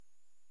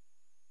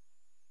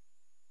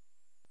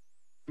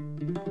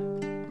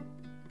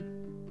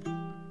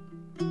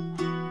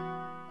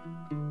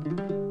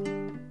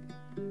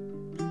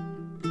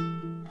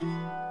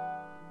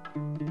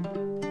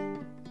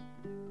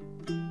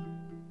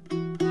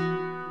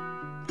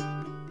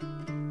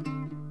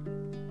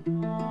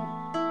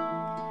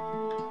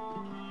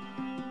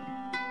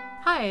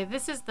Hi,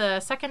 this is the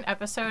second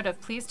episode of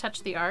Please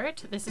Touch the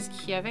Art. This is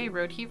Kieve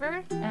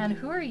Roadheaver, and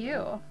who are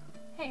you?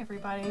 Hey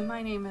everybody,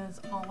 my name is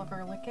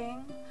Oliver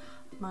Licking.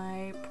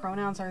 My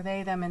pronouns are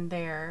they, them, and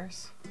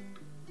theirs.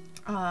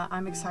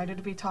 I'm excited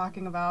to be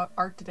talking about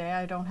art today.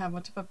 I don't have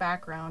much of a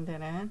background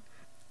in it.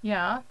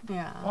 Yeah?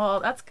 Yeah.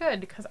 Well, that's good,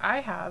 because I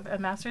have a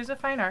Master's of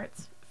Fine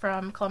Arts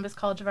from Columbus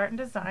College of Art and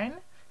Design,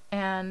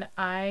 and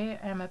I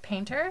am a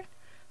painter,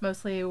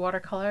 mostly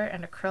watercolor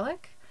and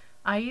acrylic.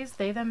 I use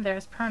they, them,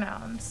 theirs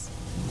pronouns.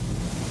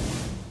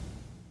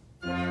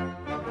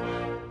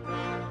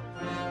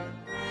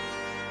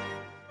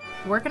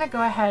 We're going to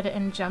go ahead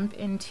and jump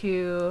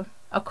into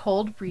a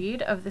cold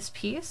read of this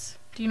piece.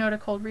 Do you know what a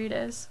cold read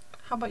is?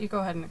 How about you go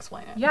ahead and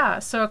explain it? Yeah,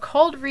 so a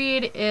cold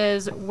read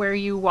is where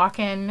you walk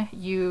in,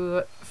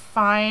 you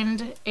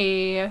find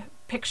a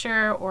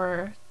picture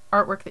or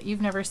artwork that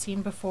you've never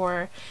seen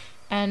before,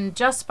 and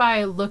just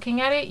by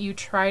looking at it, you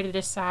try to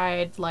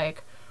decide,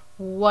 like,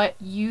 what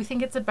you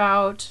think it's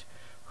about,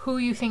 who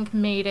you think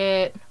made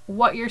it,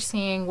 what you're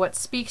seeing, what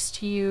speaks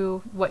to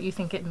you, what you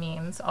think it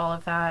means, all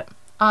of that.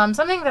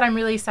 Something that I'm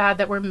really sad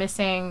that we're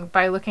missing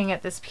by looking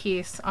at this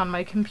piece on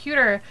my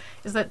computer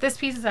is that this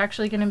piece is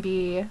actually going to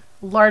be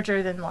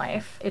larger than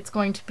life. It's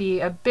going to be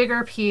a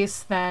bigger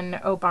piece than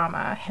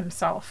Obama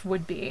himself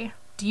would be.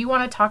 Do you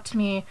want to talk to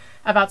me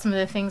about some of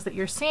the things that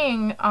you're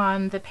seeing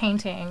on the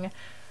painting,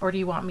 or do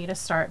you want me to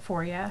start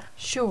for you?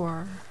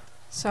 Sure.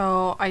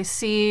 So I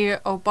see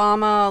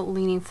Obama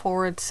leaning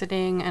forward,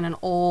 sitting in an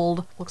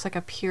old, looks like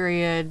a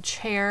period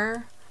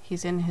chair.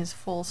 He's in his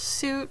full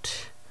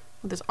suit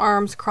with his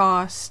arms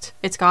crossed.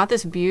 It's got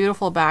this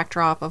beautiful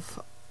backdrop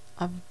of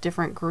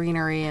different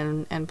greenery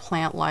and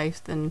plant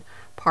life, and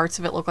parts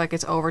of it look like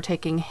it's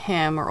overtaking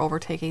him or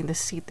overtaking the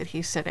seat that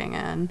he's sitting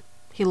in.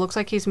 He looks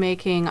like he's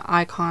making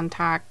eye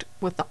contact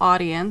with the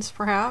audience,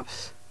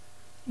 perhaps.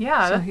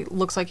 Yeah. So he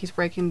looks like he's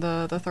breaking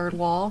the third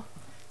wall.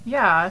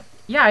 Yeah,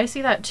 I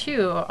see that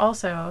too.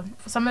 Also,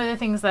 some of the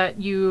things that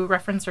you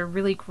referenced are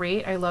really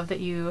great. I love that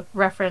you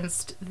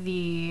referenced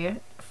the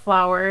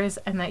flowers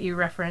and that you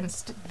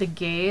referenced the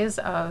gaze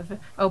of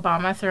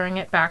Obama throwing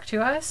it back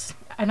to us.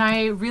 And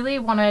I really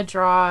want to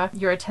draw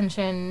your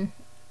attention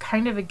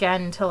kind of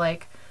again to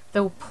like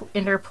the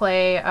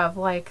interplay of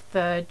like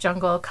the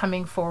jungle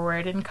coming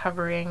forward and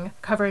covering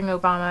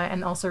Obama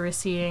and also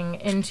receding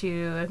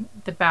into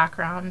the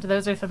background.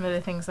 Those are some of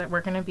the things that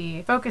we're going to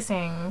be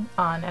focusing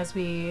on as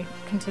we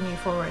continue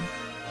forward.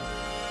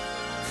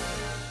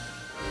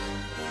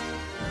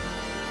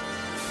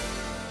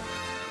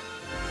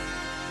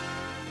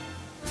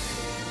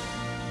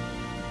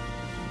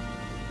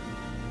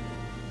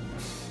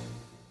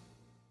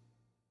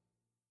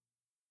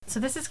 So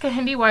this is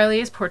Kehinde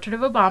Wiley's portrait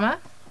of Obama.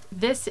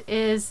 This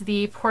is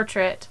the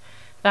portrait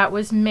that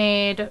was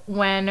made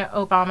when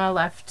Obama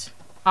left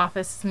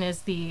office and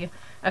is the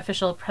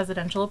official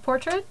presidential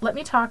portrait. Let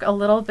me talk a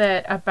little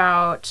bit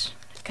about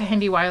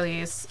Kehinde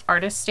Wiley's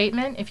artist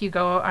statement. If you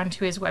go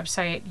onto his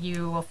website,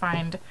 you will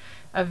find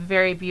a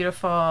very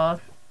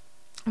beautiful,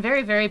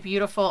 very, very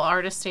beautiful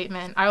artist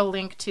statement. I'll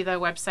link to the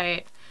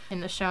website in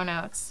the show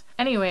notes.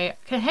 Anyway,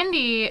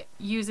 Kehinde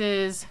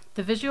uses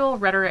the visual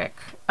rhetoric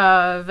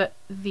of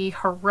the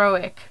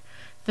heroic,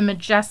 the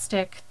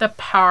majestic, the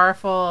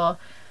powerful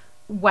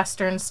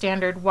Western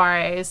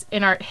standard-wise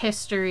in art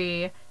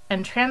history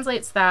and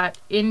translates that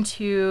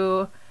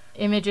into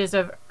images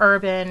of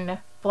urban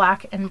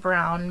black and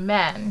brown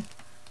men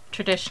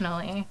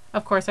traditionally.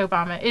 Of course,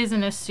 Obama is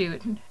in a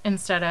suit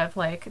instead of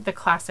like the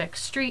classic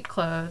street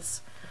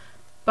clothes,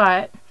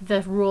 but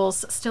the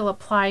rules still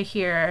apply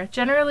here.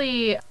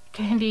 Generally,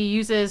 Kehinde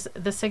uses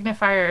the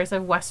signifiers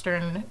of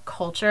Western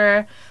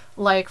culture.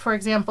 Like, for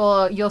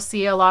example, you'll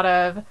see a lot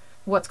of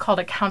what's called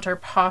a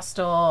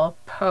counterpostal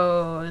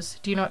pose.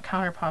 Do you know what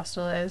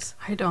counterpostal is?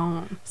 I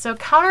don't. So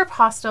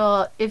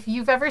counterpostal, if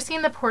you've ever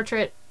seen the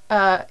portrait,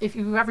 if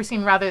you've ever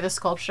seen rather the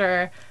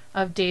sculpture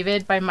of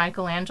David by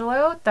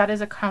Michelangelo, that is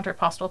a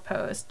counterpostal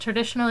pose.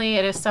 Traditionally,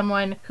 it is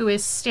someone who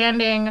is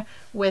standing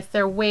with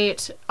their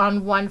weight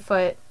on one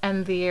foot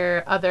and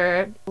their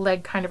other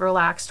leg kind of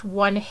relaxed,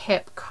 one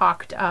hip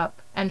cocked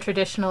up, and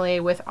traditionally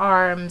with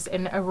arms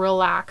in a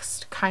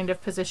relaxed kind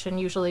of position,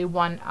 usually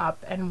one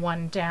up and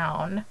one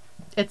down.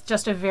 It's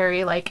just a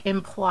very like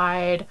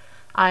implied,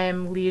 I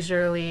am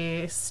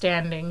leisurely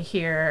standing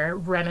here,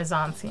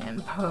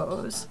 Renaissancean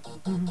pose.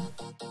 Mm-hmm.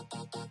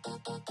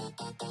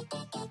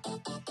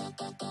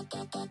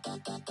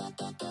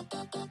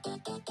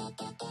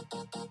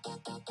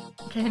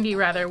 Kehinde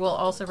rather will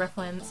also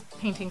reference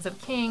paintings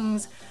of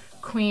kings,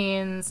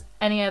 queens,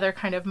 any other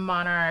kind of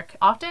monarch,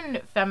 often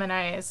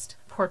feminized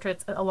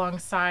portraits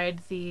alongside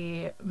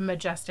the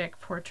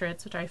majestic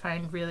portraits, which I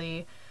find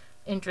really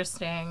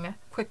interesting.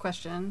 Quick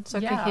question. So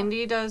Yeah.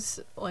 Kahindi does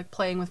like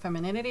playing with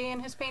femininity in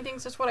his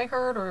paintings is what I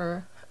heard,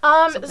 or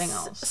something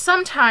else?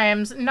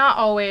 Sometimes, not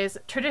always.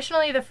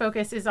 Traditionally, the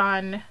focus is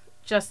on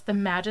just the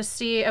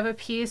majesty of a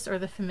piece or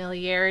the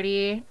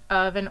familiarity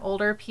of an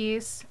older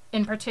piece.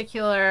 In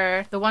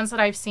particular, the ones that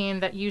I've seen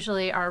that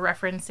usually are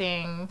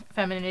referencing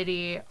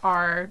femininity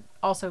are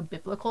also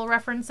biblical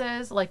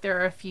references. Like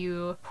there are a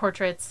few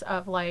portraits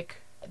of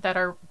that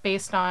are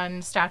based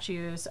on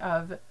statues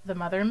of the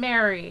Mother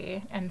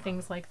Mary and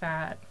things like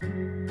that.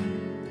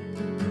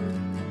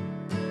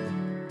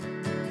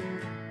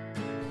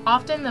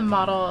 Often the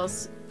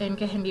models in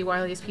Kehinde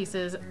Wiley's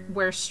pieces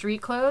wear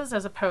street clothes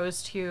as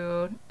opposed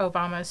to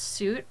Obama's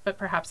suit, but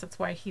perhaps that's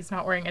why he's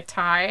not wearing a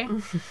tie.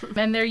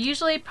 And they're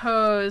usually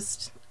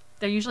posed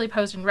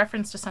in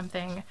reference to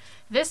something.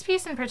 This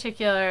piece in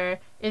particular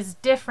is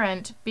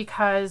different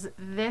because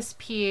this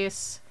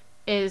piece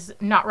is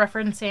not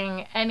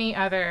referencing any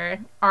other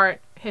art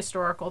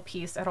historical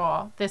piece at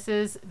all. This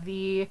is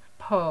the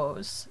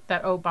pose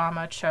that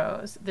Obama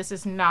chose. This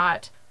is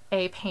not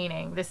a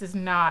painting. This is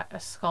not a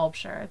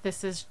sculpture.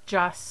 This is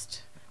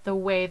just the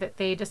way that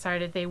they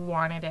decided they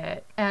wanted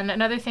it. And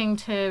another thing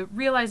to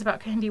realize about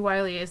Kehinde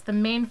Wiley is the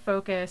main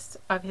focus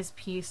of his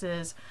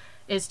pieces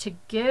is to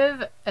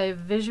give a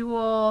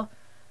visual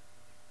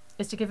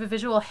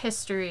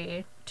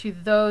history to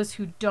those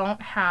who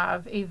don't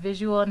have a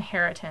visual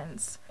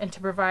inheritance, and to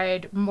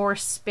provide more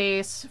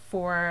space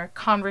for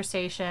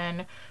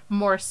conversation,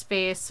 more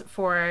space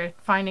for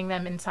finding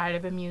them inside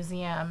of a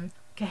museum.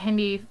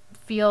 Kehinde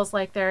feels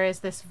like there is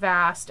this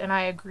vast, and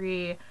I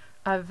agree,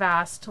 a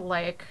vast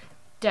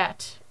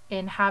debt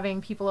in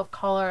having people of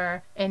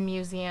color in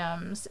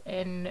museums,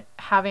 in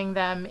having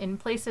them in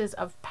places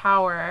of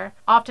power.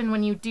 Often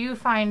when you do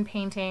find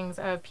paintings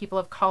of people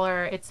of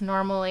color, it's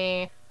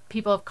normally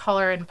people of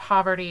color in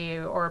poverty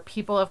or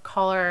people of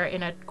color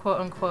in a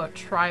quote-unquote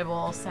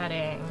tribal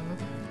setting.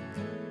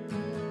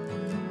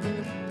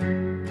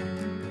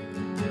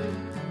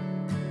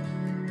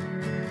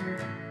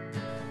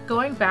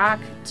 Going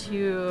back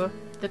to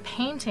the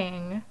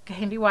painting,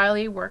 Kehinde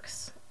Wiley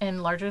works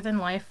in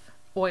larger-than-life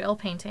oil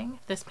painting.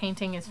 This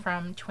painting is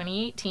from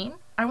 2018.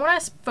 I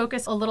want to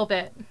focus a little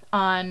bit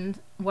on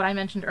what I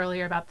mentioned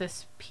earlier about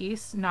this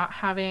piece not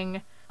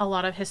having a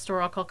lot of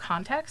historical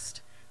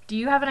context. Do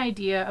you have an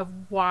idea of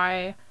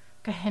why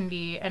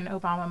Kehinde and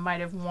Obama might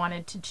have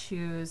wanted to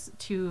choose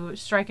to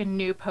strike a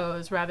new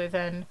pose rather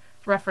than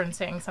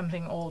referencing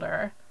something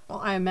older? Well,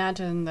 I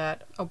imagine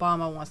that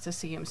Obama wants to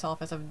see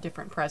himself as a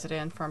different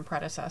president from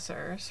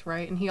predecessors,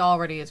 right? And he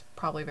already is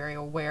probably very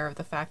aware of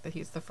the fact that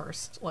he's the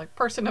first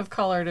person of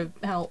color to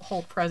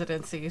hold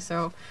presidency.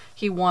 So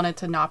he wanted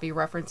to not be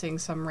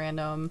referencing some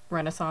random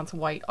Renaissance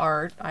white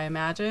art, I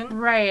imagine.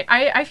 Right.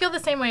 I feel the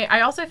same way.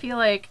 I also feel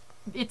like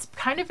it's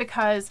kind of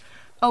because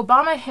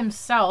Obama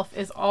himself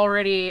is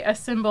already a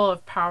symbol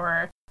of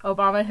power.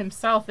 Obama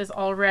himself is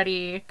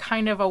already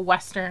kind of a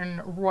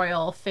Western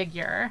royal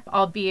figure,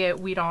 albeit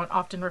we don't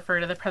often refer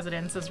to the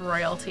presidents as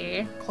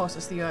royalty.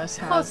 Closest the U.S.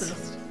 has.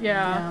 Closest,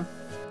 yeah.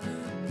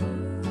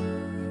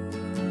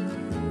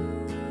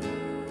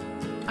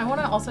 I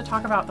want to also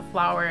talk about the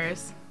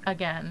flowers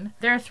again.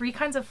 There are 3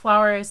 kinds of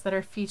flowers that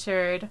are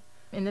featured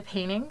in the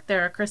painting.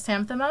 There are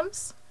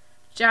chrysanthemums,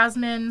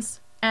 jasmines,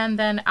 and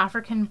then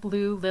African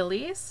blue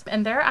lilies.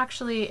 And they're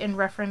actually in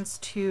reference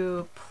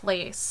to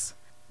place.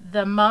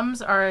 The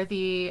mums are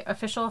the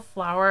official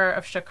flower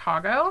of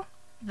Chicago.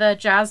 The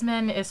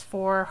jasmine is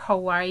for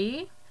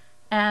Hawaii.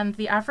 And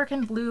the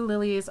African blue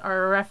lilies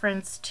are a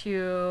reference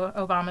to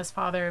Obama's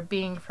father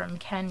being from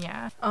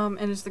Kenya. And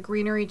is the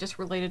greenery just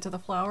related to the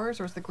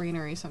flowers, or is the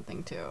greenery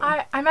something too?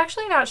 I'm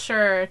actually not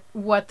sure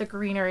what the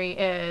greenery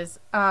is.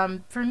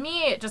 For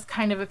me, it just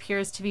kind of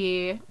appears to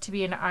be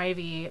an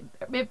ivy.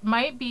 It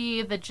might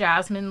be the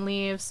jasmine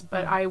leaves,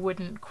 but I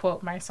wouldn't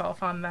quote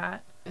myself on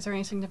that. Is there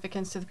any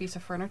significance to the piece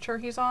of furniture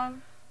he's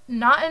on?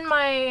 Not in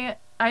my...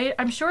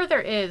 I'm sure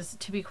there is,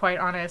 to be quite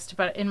honest,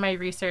 but in my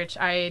research,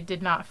 I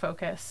did not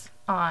focus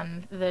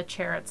on the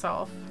chair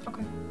itself.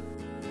 Okay.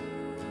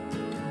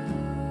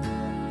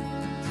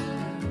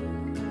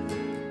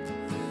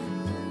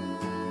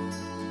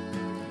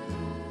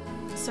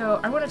 So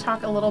I want to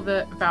talk a little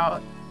bit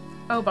about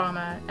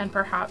Obama and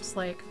perhaps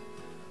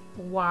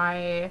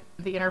why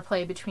the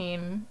interplay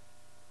between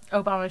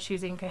Obama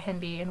choosing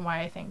Kehinde and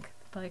why I think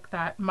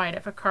that might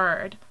have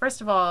occurred.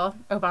 First of all,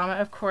 Obama,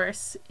 of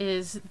course,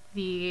 is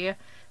the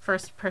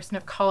first person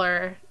of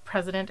color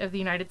president of the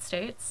United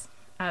States,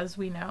 as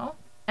we know.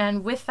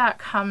 And with that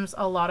comes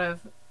a lot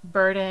of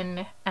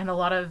burden and a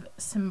lot of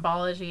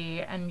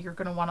symbology, and you're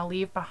going to want to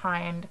leave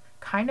behind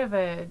kind of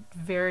a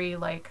very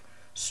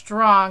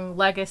strong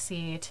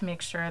legacy to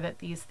make sure that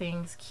these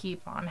things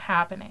keep on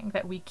happening,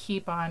 that we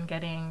keep on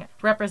getting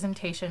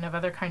representation of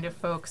other kind of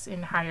folks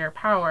in higher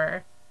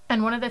power.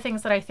 And one of the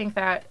things that I think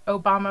that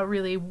Obama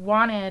really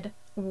wanted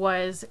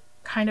was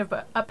kind of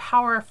a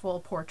powerful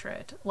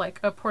portrait,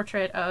 a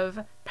portrait of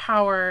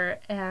power.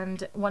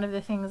 And one of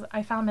the things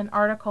I found an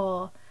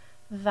article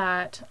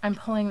that I'm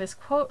pulling this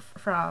quote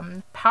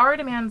from: "Power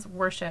demands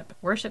worship,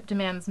 worship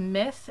demands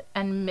myth,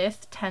 and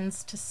myth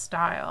tends to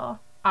style."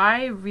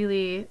 I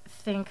really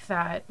think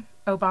that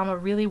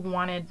Obama really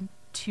wanted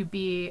to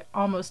be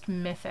almost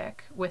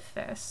mythic with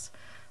this.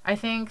 I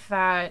think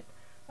that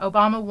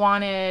Obama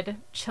wanted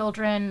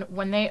children,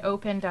 when they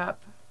opened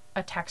up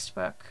a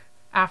textbook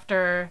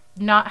after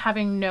not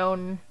having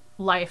known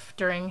life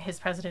during his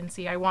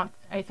presidency,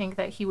 I think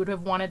that he would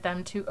have wanted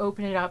them to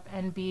open it up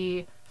and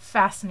be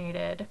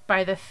fascinated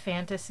by the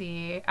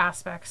fantasy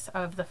aspects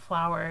of the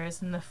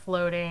flowers and the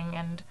floating,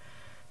 and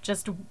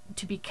just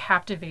to be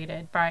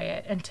captivated by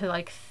it and to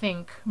like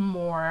think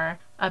more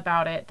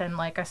about it than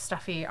like a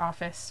stuffy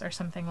office or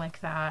something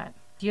like that.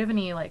 Do you have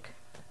any like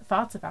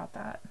thoughts about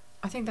that?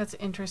 I think that's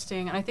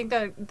interesting, and I think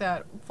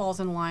that falls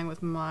in line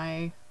with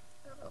my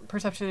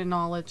perception and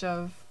knowledge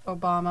of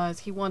Obama. Is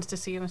he wants to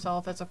see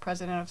himself as a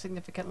president of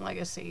significant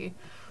legacy,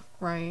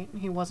 right?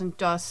 He wasn't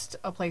just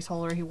a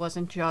placeholder. He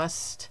wasn't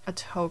just a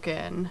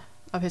token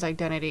of his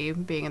identity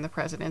being in the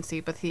presidency,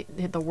 but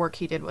the work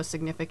he did was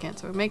significant.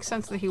 So it makes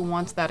sense that he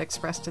wants that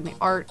expressed in the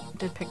art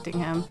depicting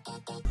him.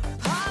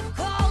 Pop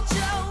culture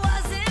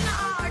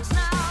wasn't art,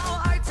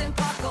 now art's in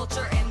pop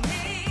culture in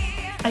me.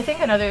 I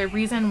think another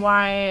reason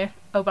why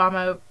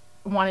Obama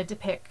wanted to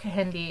pick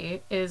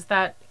Kehinde is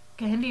that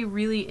Kehinde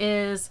really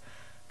is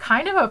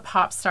kind of a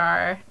pop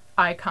star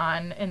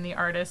icon in the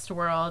artist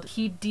world.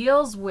 He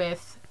deals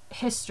with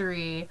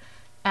history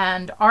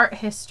and art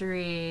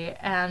history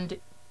and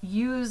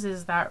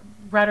uses that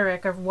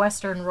rhetoric of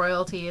Western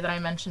royalty that I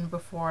mentioned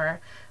before.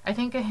 I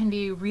think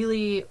Kehinde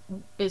really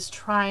is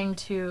trying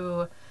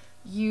to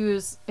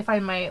use, if I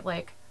might,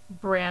 like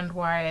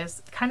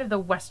brand-wise, kind of the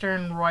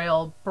Western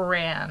royal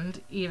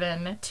brand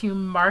even, to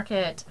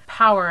market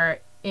power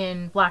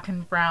in Black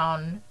and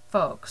brown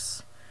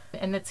folks.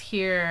 And it's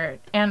here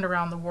and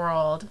around the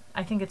world.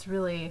 I think it's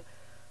really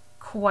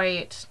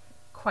quite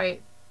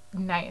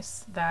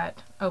nice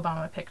that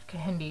Obama picked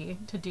Kehinde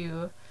to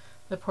do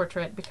the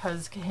portrait,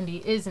 because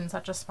Kehinde is in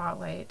such a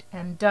spotlight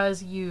and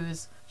does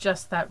use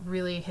just that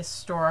really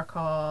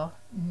historical,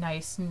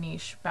 nice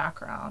niche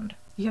background.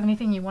 Do you have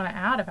anything you want to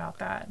add about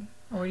that?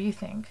 Or what do you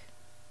think?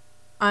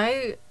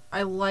 I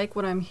like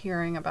what I'm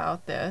hearing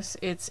about this.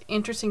 It's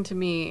interesting to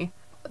me,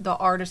 the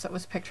artist that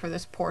was picked for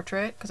this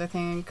portrait, because I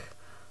think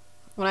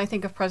when I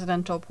think of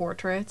presidential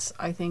portraits,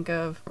 I think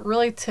of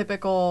really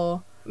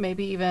typical,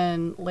 maybe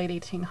even late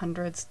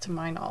 1800s to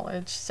my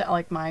knowledge,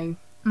 like my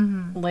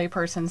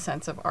layperson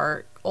sense of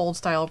art, old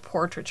style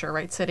portraiture,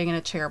 right? Sitting in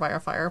a chair by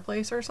a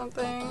fireplace or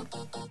something.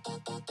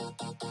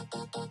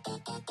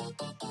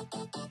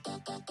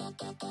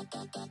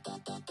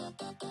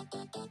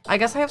 I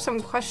guess I have some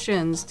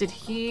questions.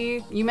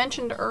 You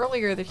mentioned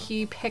earlier that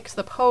he picked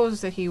the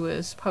pose that he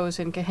was posed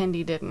in,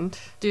 Kehinde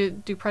didn't.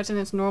 Do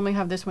presidents normally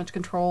have this much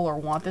control or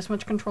want this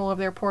much control of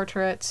their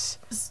portraits?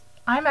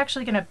 I'm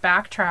actually going to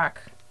backtrack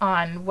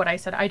on what I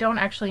said. I don't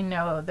actually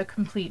know the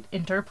complete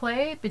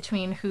interplay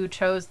between who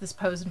chose this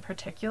pose in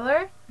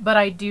particular, but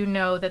I do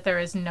know that there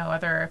is no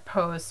other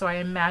pose, so I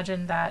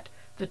imagine that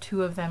the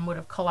two of them would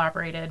have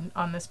collaborated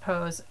on this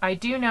pose. I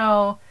do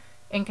know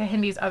in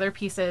Kehinde's other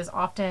pieces,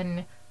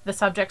 often the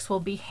subjects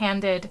will be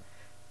handed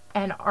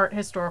an art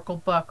historical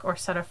book or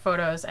set of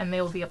photos, and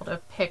they will be able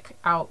to pick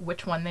out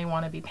which one they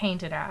want to be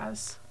painted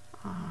as.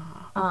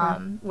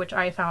 Okay. Which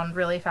I found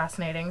really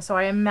fascinating. So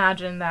I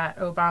imagine that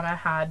Obama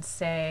had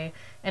say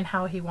in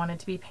how he wanted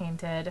to be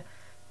painted.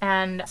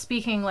 And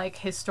speaking like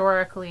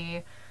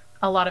historically,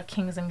 a lot of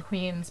kings and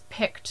queens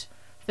picked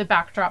the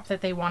backdrop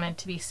that they wanted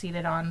to be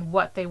seated on,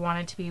 what they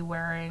wanted to be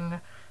wearing,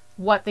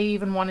 what they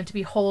even wanted to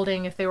be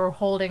holding if they were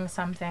holding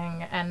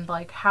something, and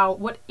like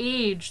what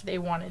age they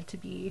wanted to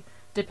be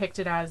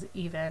depicted as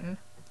even.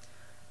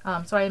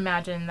 So I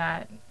imagine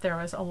that there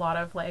was a lot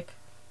of like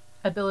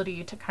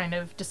ability to kind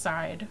of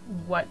decide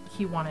what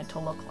he wanted to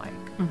look like.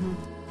 Mm-hmm.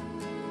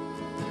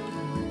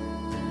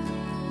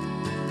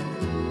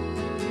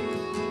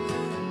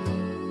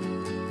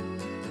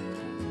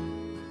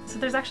 So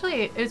there's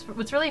actually,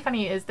 what's really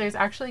funny is there's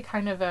actually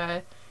kind of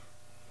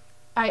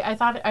I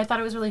thought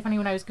it was really funny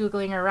when I was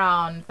Googling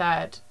around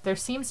that there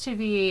seems to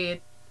be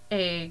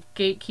a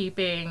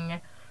gatekeeping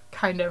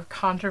kind of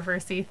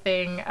controversy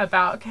thing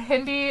about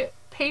Kehinde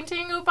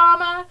painting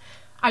Obama.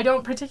 I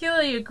don't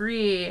particularly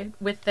agree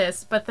with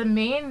this, but the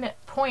main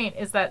point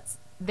is that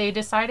they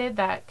decided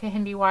that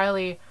Kehinde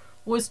Wiley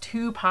was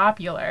too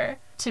popular,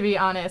 to be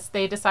honest.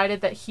 They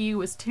decided that he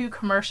was too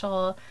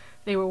commercial.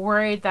 They were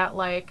worried that,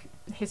 like,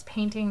 his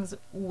paintings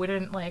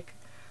wouldn't, like,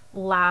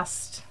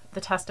 last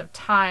the test of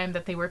time,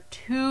 that they were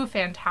too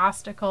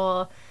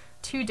fantastical,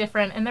 too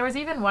different. And there was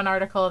even one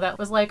article that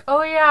was like,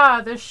 oh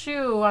yeah, the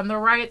shoe on the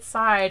right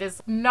side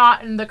is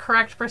not in the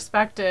correct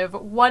perspective.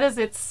 What is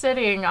it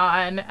sitting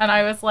on? And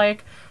I was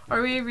like,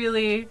 are we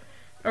really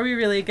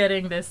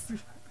getting this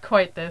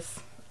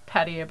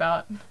petty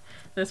about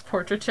this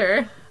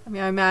portraiture? I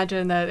mean, I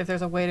imagine that if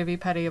there's a way to be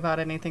petty about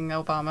anything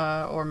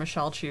Obama or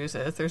Michelle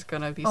chooses, there's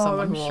going to be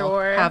someone who will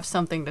have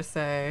something to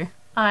say.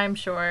 I'm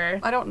sure.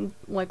 I don't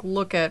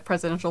look at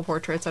presidential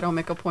portraits. I don't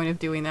make a point of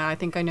doing that. I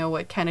think I know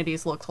what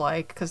Kennedy's look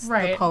like because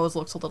Right. the pose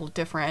looks a little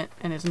different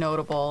and is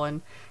notable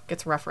and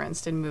gets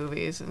referenced in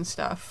movies and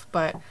stuff.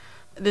 But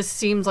this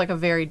seems like a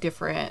very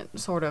different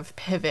sort of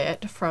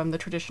pivot from the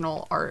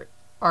traditional art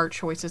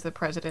choices that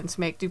presidents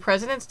make. Do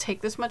presidents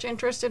take this much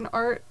interest in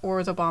art, or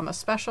is Obama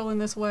special in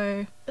this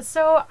way?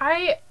 So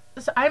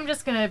I'm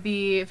just gonna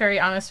be very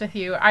honest with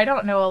you. I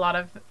don't know a lot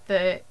of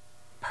the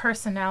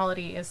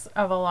personalities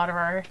of a lot of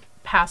our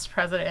past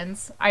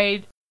presidents.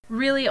 I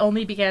really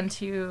only began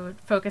to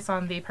focus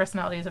on the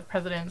personalities of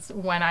presidents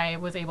when I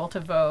was able to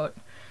vote.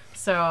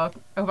 So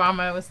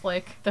Obama was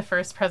like the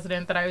first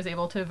president that I was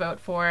able to vote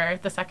for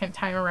the second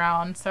time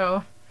around.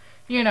 So,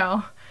 you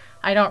know,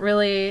 I don't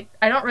really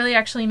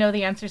actually know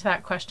the answer to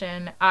that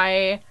question.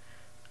 I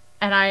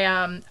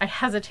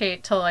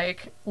hesitate to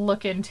like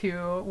look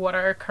into what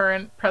our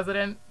current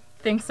president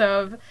thinks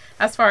of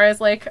as far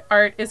as like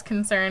art is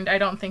concerned. I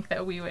don't think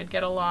that we would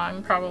get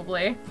along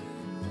probably.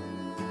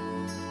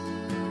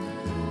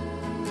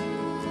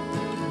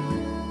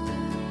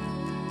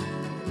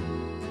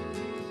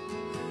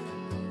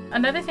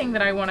 Another thing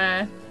that I want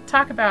to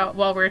talk about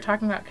while we're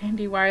talking about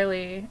Kehinde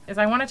Wiley is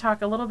I want to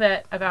talk a little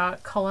bit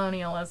about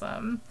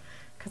colonialism,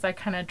 because I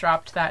kind of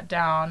dropped that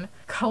down.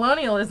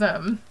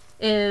 Colonialism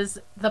is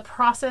the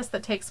process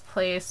that takes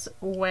place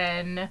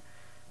when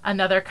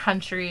another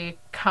country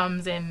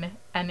comes in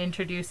and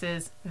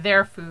introduces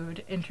their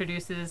food,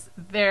 introduces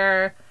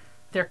their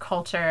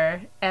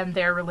culture and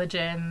their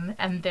religion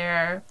and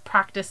their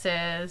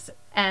practices,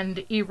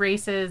 and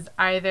erases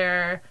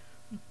either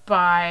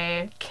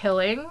by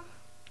killing,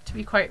 to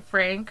be quite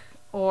frank,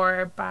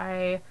 or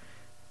by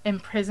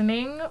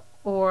imprisoning,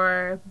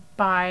 or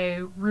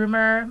by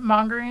rumor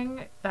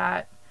mongering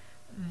that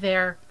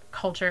their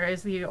culture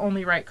is the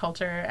only right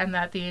culture and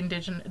that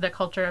the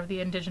culture of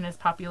the indigenous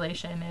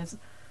population is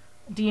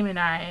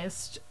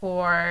demonized,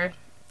 or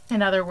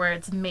in other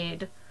words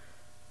made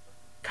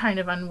kind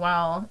of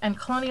unwell. And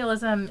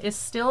colonialism is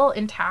still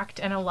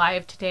intact and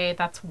alive today.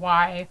 That's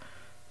why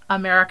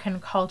American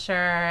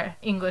culture,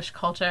 English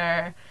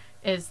culture,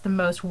 is the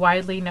most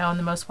widely known,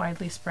 the most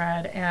widely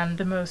spread, and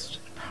the most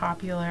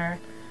popular.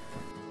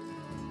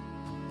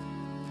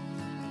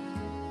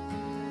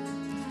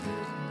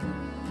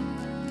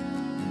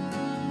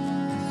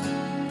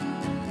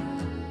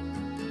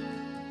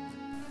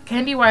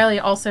 Kehinde Wiley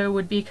also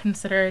would be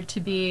considered to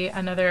be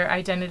another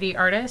identity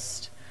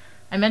artist.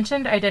 I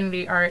mentioned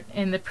identity art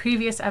in the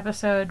previous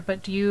episode,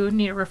 but do you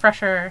need a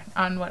refresher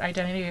on what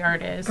identity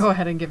art is? Go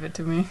ahead and give it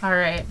to me. All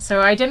right. So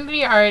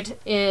identity art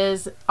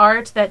is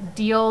art that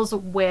deals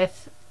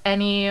with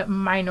any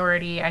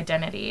minority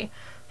identity.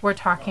 We're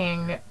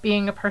talking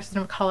being a person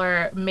of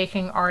color,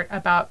 making art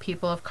about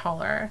people of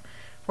color.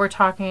 We're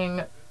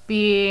talking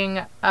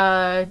being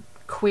a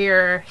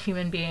queer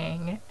human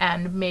being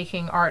and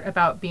making art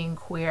about being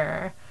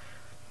queer.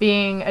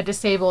 Being a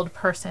disabled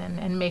person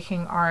and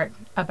making art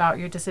about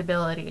your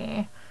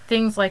disability.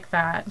 Things like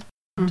that.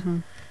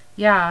 Mm-hmm.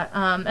 Yeah.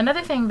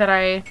 Another thing that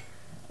I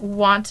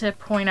want to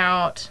point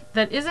out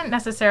that isn't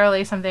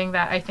necessarily something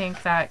that I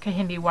think that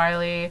Kehinde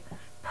Wiley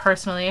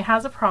personally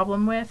has a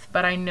problem with,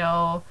 but I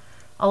know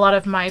a lot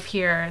of my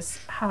peers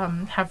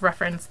have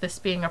referenced this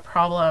being a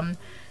problem,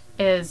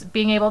 is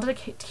being able to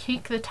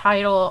take the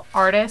title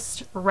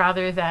artist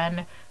rather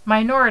than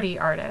minority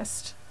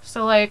artist.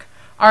 So like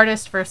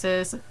artist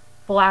versus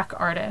Black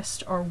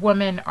artist, or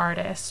woman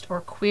artist,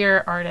 or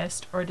queer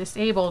artist, or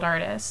disabled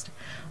artist.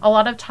 A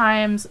lot of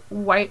times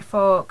white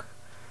folk,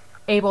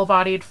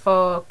 able-bodied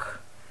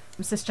folk,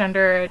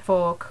 cisgendered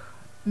folk,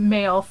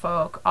 male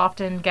folk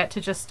often get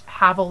to just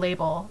have a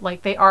label.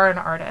 Like they are an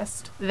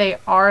artist, they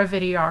are a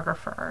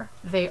videographer,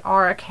 they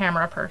are a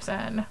camera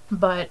person.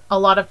 But a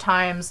lot of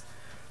times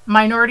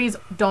minorities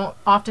don't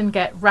often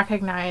get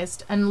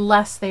recognized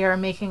unless they are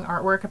making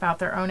artwork about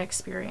their own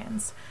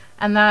experience.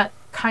 And that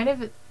kind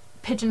of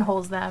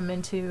pigeonholes them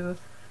into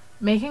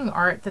making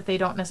art that they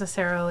don't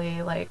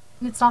necessarily like.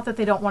 It's not that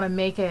they don't want to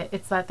make it,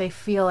 it's that they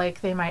feel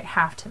like they might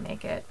have to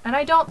make it. And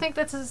I don't think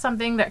this is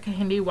something that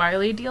Kehinde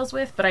Wiley deals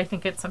with, but I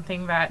think it's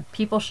something that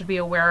people should be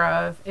aware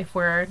of if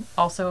we're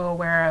also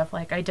aware of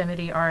like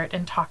identity art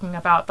and talking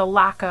about the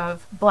lack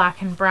of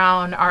Black and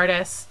brown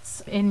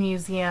artists in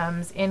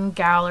museums, in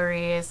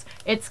galleries.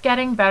 It's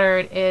getting better,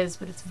 it is,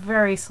 but it's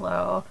very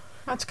slow.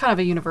 That's kind of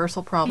a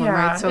universal problem,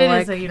 Yeah, right? So it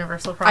like, is a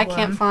universal problem. I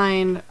can't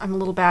find. I'm a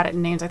little bad at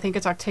names. I think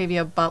it's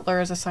Octavia Butler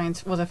was a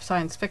science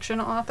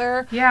fiction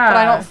author. Yeah. But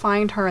I don't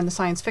find her in the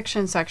science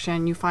fiction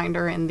section. You find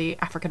her in the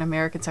African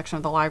American section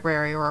of the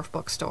library or of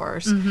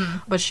bookstores. Mm-hmm.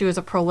 But she was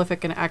a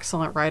prolific and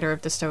excellent writer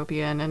of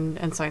dystopian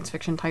and science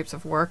fiction types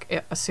of work.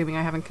 Assuming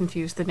I haven't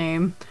confused the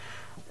name.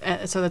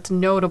 So it's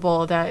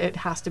notable that it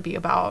has to be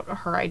about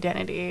her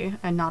identity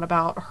and not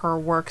about her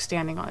work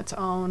standing on its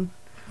own.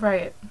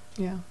 Right.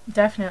 Yeah.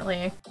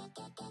 Definitely.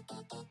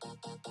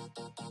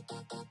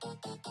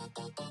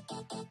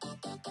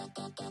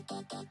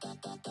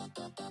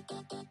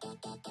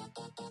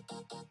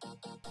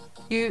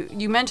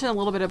 You mentioned a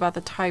little bit about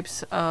the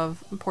types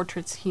of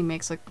portraits he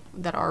makes, like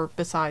that are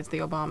besides the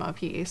Obama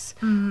piece.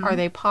 Are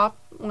they pop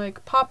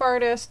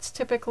artists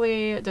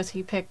typically? Does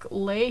he pick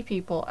lay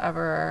people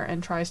ever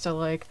and tries to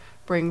like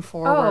bring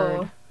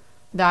forward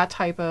that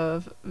type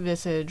of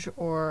visage?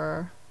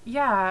 Or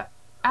Yeah,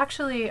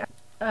 actually,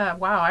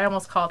 wow, I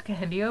almost called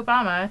Kehinde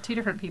Obama, two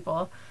different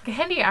people.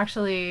 Kehinde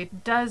actually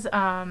does,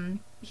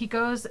 he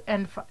goes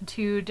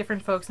to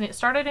different folks, and it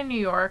started in New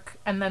York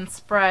and then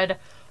spread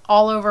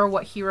all over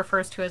what he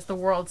refers to as the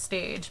world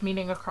stage,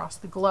 meaning across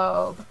the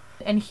globe.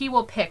 And he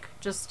will pick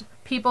just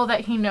people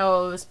that he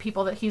knows,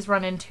 people that he's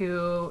run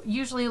into,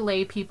 usually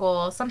lay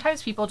people,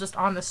 sometimes people just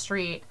on the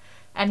street.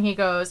 And he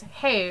goes,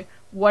 hey,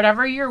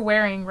 whatever you're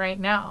wearing right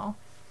now,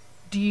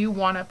 do you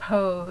want to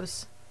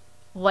pose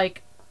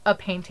like a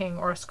painting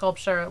or a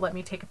sculpture? Let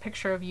me take a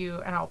picture of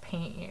you and I'll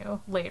paint you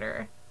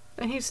later.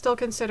 and he's still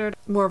considered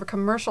more of a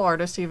commercial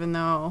artist, even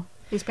though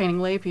he's painting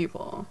lay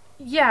people.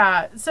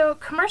 Yeah, so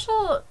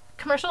commercial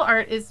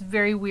art is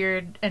very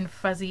weird and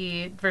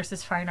fuzzy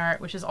versus fine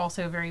art, which is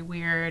also very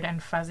weird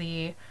and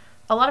fuzzy.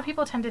 A lot of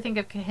people tend to think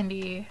of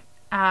Kehinde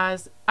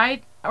as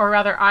I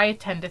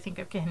tend to think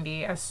of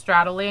Kehinde as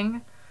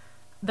straddling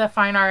the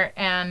fine art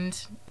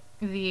and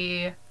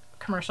the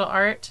commercial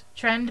art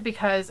trend,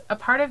 because a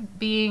part of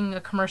being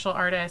a commercial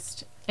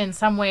artist in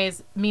some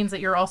ways means that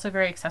you're also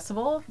very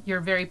accessible.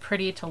 You're very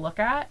pretty to look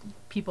at.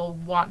 People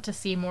want to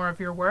see more of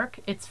your work.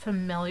 It's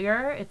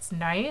familiar, it's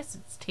nice,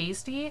 it's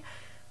tasty.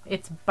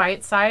 It's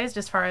bite-sized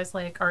as far as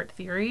like art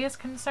theory is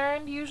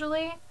concerned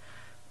usually.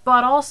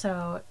 But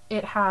also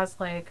it has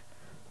like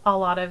a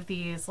lot of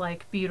these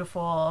like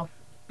beautiful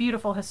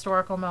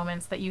historical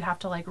moments that you have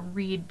to like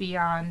read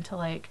beyond to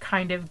like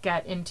kind of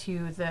get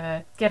into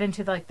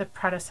like the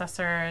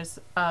predecessors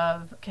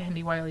of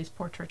Kehinde Wiley's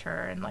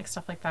portraiture and like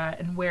stuff like that,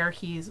 and where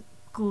he's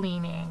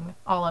gleaning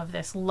all of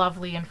this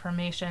lovely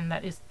information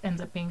that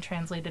ends up being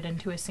translated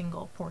into a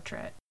single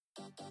portrait.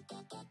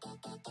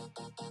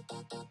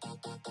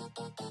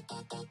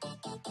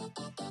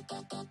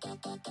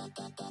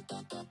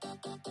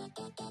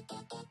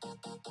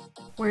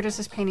 Where does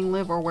this painting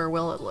live, or where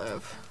will it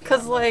live?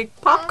 Because, like,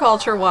 pop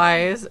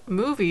culture-wise,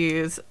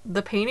 movies,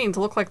 the paintings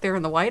look like they're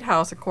in the White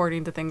House,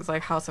 according to things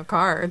like House of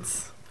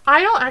Cards.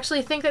 I don't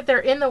actually think that they're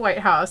in the White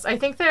House. I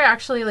think they're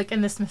actually like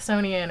in the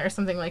Smithsonian or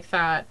something like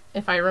that,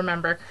 if I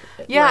remember.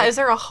 Yeah, Like, is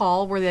there a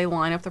hall where they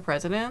line up the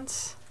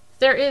presidents?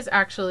 there is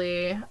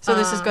actually. So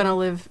this is going to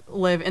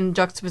live in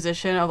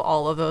juxtaposition of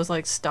all of those,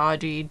 like,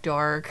 stodgy,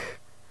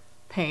 dark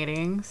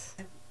paintings.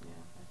 Yeah,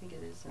 I think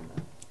it is in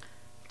the.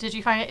 Did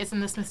you find it's in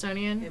the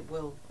Smithsonian? It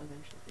will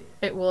eventually be.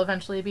 It will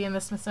eventually be in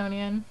the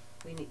Smithsonian.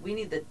 We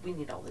need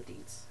all the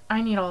deeds.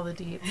 I need all the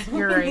deets.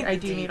 You're We right. need I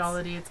the do need deets. all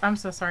the deets. I'm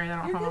so sorry that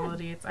I don't You're have all good.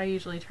 the deets. I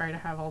usually try to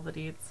have all the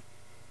deets.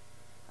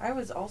 I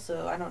was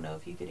also, I don't know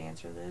if you could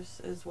answer this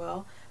as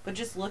well, but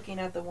just looking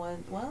at the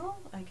one, well,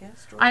 I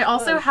guess. George I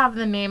also Bush. have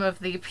the name of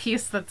the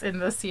piece that's in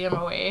the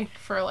CMOA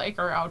for like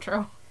our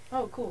outro.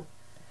 Oh, cool.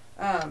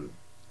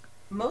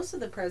 Most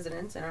of the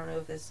presidents, and I don't know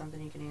if this is something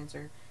you can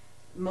answer,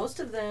 most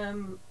of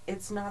them,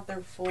 it's not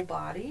their full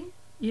body.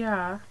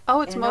 Yeah.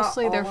 Oh, it's and not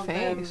mostly their all of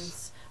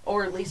face.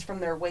 or at least from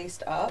their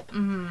waist up.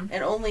 Mm-hmm.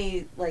 And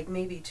only, like,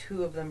 maybe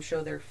 2 of them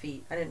show their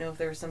feet. I didn't know if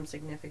there was some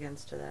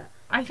significance to that.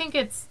 I think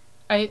it's.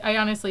 I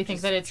honestly think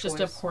Just that it's just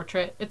a choice.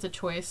 portrait. It's a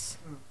choice,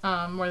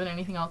 more than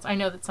anything else. I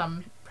know that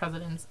some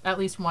presidents, at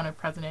least one of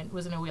president,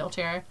 was in a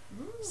wheelchair,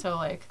 so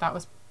like that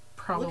was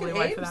probably Look at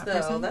why Abe's, for that though.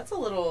 person. That's a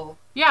little...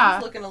 Yeah.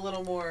 He's looking a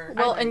little more...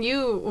 Well, and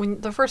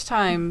when the first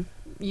time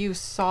you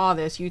saw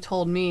this, you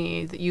told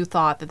me that you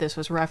thought that this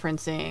was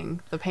referencing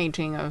the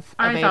painting of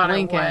I Abe thought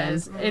Lincoln. it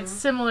was. It's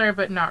similar,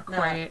 but not Not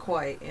quite.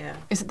 quite, yeah.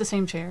 Is it the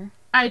same chair?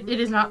 It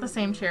is not the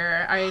same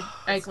chair.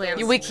 I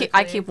glanced.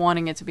 I keep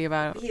wanting it to be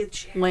about Be a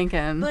chair.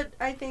 Lincoln. But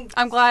I think...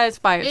 I'm glad it's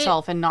by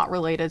itself and not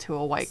related to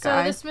a white So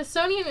guy. the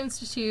Smithsonian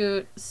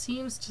Institute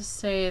seems to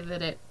say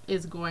that it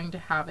is going to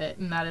have it,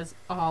 and that is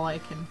all I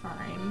can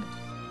find.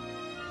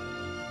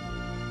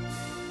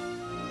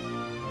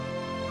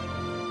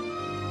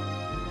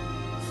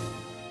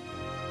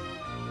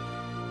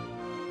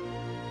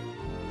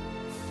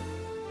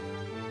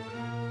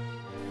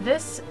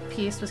 This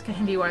piece was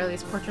Kehinde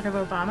Wiley's Portrait of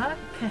Obama.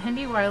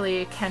 Kehinde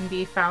Wiley can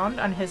be found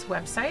on his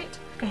website,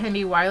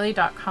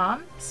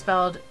 KehindeWiley.com,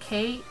 spelled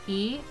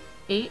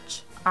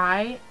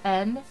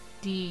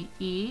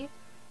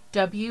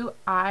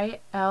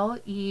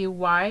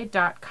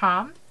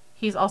KehindeWiley.com.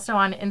 He's also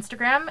on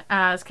Instagram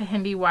as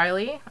Kehinde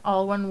Wiley,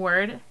 all one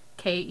word,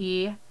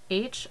 KehindeWiley,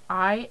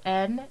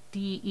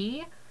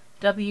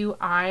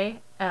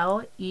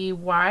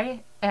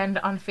 and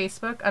on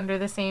Facebook under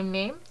the same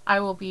name.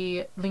 I will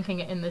be linking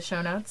it in the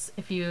show notes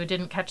if you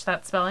didn't catch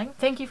that spelling.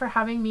 Thank you for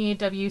having me,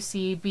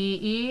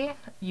 WCBE.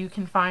 You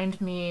can find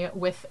me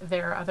with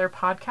their other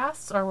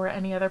podcasts or where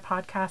any other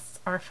podcasts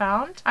are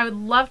found. I would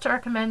love to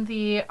recommend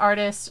the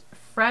artist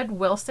Fred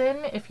Wilson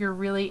if you're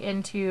really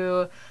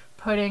into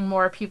putting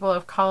more people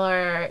of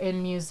color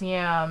in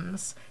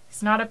museums.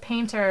 He's not a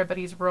painter, but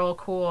he's real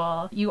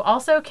cool. You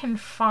also can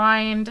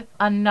find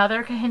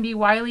another Kehinde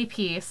Wiley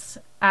piece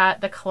at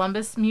the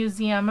Columbus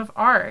Museum of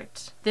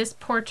Art. This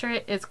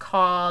portrait is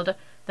called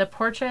the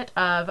Portrait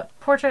of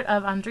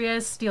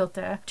Andreas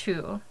Stilte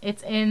II.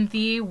 It's in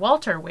the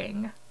Walter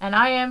Wing. And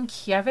I am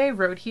Kieve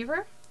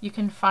Roadheaver. You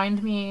can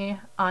find me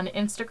on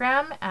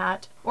Instagram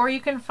or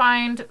you can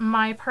find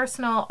my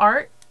personal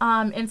art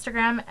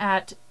Instagram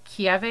at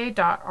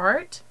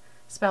kieve.art,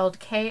 spelled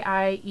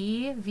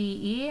KIEVE.ART.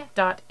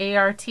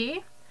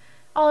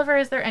 Oliver,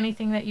 is there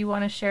anything that you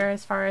want to share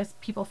as far as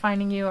people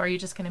finding you, or are you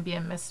just going to be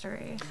a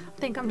mystery? I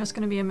think I'm just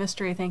going to be a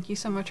mystery. Thank you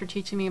so much for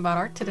teaching me about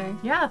art today.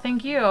 Yeah,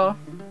 thank you.